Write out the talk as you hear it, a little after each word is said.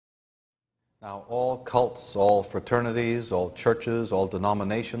Now, all cults, all fraternities, all churches, all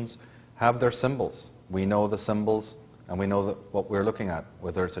denominations have their symbols. We know the symbols, and we know what we're looking at,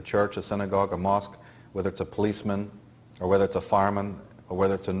 whether it's a church, a synagogue, a mosque, whether it's a policeman, or whether it's a fireman, or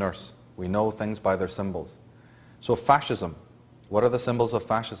whether it's a nurse. We know things by their symbols. So fascism, what are the symbols of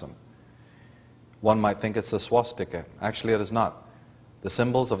fascism? One might think it's the swastika. Actually, it is not. The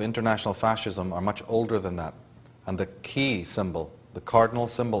symbols of international fascism are much older than that. And the key symbol, the cardinal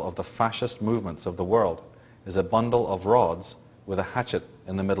symbol of the fascist movements of the world, is a bundle of rods with a hatchet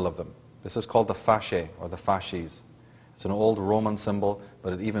in the middle of them. This is called the fasce, or the fasces. It's an old Roman symbol,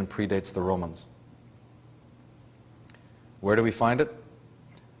 but it even predates the Romans. Where do we find it?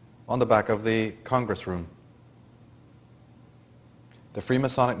 On the back of the Congress room. The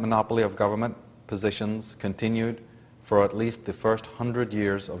Freemasonic monopoly of government positions continued for at least the first 100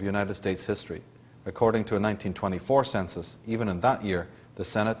 years of United States history. According to a 1924 census, even in that year, the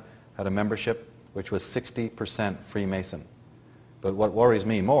Senate had a membership which was 60% Freemason. But what worries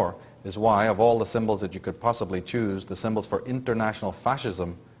me more is why, of all the symbols that you could possibly choose, the symbols for international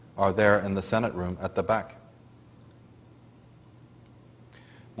fascism are there in the Senate room at the back.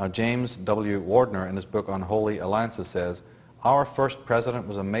 Now, James W. Wardner, in his book on Holy Alliances, says, "Our first president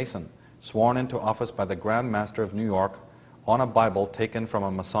was a Mason, sworn into office by the Grand Master of New York on a Bible taken from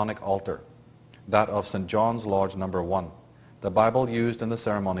a Masonic altar, that of St. John's Lodge No. 1. The Bible used in the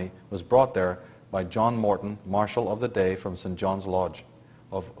ceremony was brought there by John Morton, Marshal of the Day from St. John's Lodge,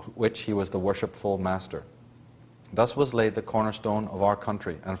 of which he was the worshipful master. Thus was laid the cornerstone of our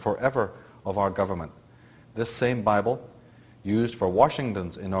country and forever of our government. This same Bible, used for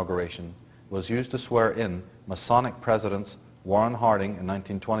Washington's inauguration, was used to swear in Masonic presidents Warren Harding in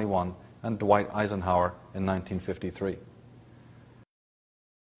 1921 and Dwight Eisenhower in 1953.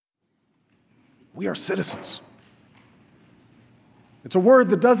 We are citizens. It's a word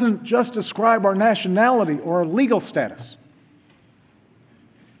that doesn't just describe our nationality or our legal status.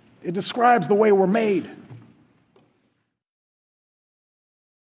 It describes the way we're made.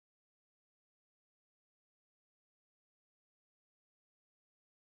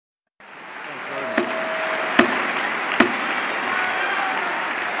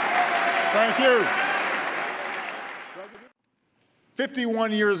 Thank you.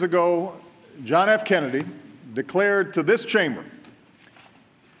 51 years ago, John F. Kennedy declared to this chamber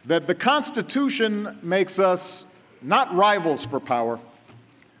that the Constitution makes us not rivals for power,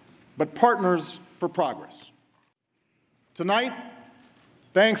 but partners for progress. Tonight,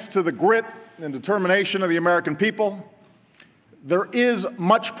 thanks to the grit and determination of the American people, there is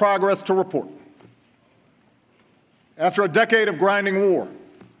much progress to report. After a decade of grinding war,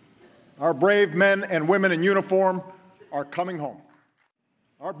 our brave men and women in uniform are coming home.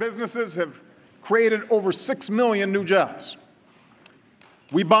 Our businesses have created over 6 million new jobs.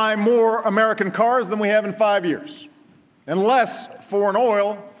 We buy more American cars than we have in 5 years, and less foreign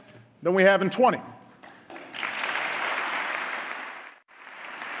oil than we have in 20.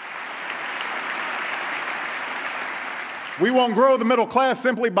 We won't grow the middle class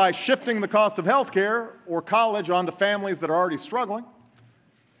simply by shifting the cost of health care or college onto families that are already struggling,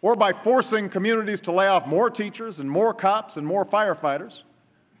 or by forcing communities to lay off more teachers and more cops and more firefighters.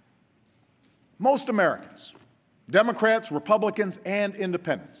 Most Americans, Democrats, Republicans, and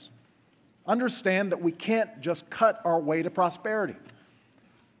independents, understand that we can't just cut our way to prosperity.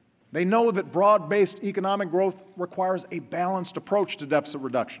 They know that broad-based economic growth requires a balanced approach to deficit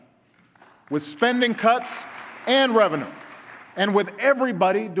reduction, with spending cuts and revenue, and with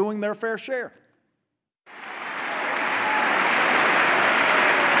everybody doing their fair share.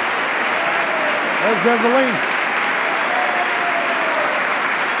 There's Jezeline.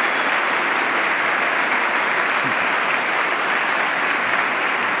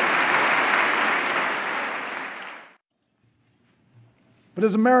 But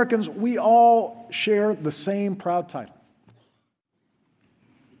as Americans, we all share the same proud title.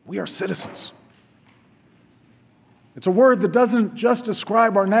 We are citizens. It's a word that doesn't just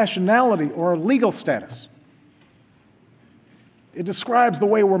describe our nationality or our legal status. It describes the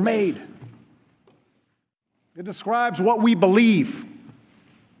way we're made. It describes what we believe.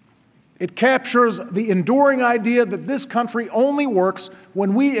 It captures the enduring idea that this country only works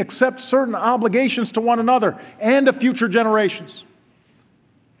when we accept certain obligations to one another and to future generations.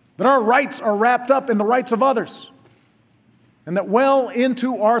 That our rights are wrapped up in the rights of others. And that well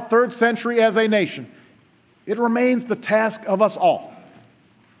into our third century as a nation, it remains the task of us all,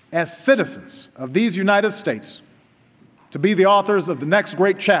 as citizens of these United States, to be the authors of the next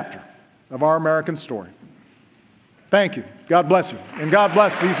great chapter of our American story. Thank you. God bless you. And God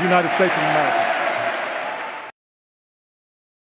bless these United States of America.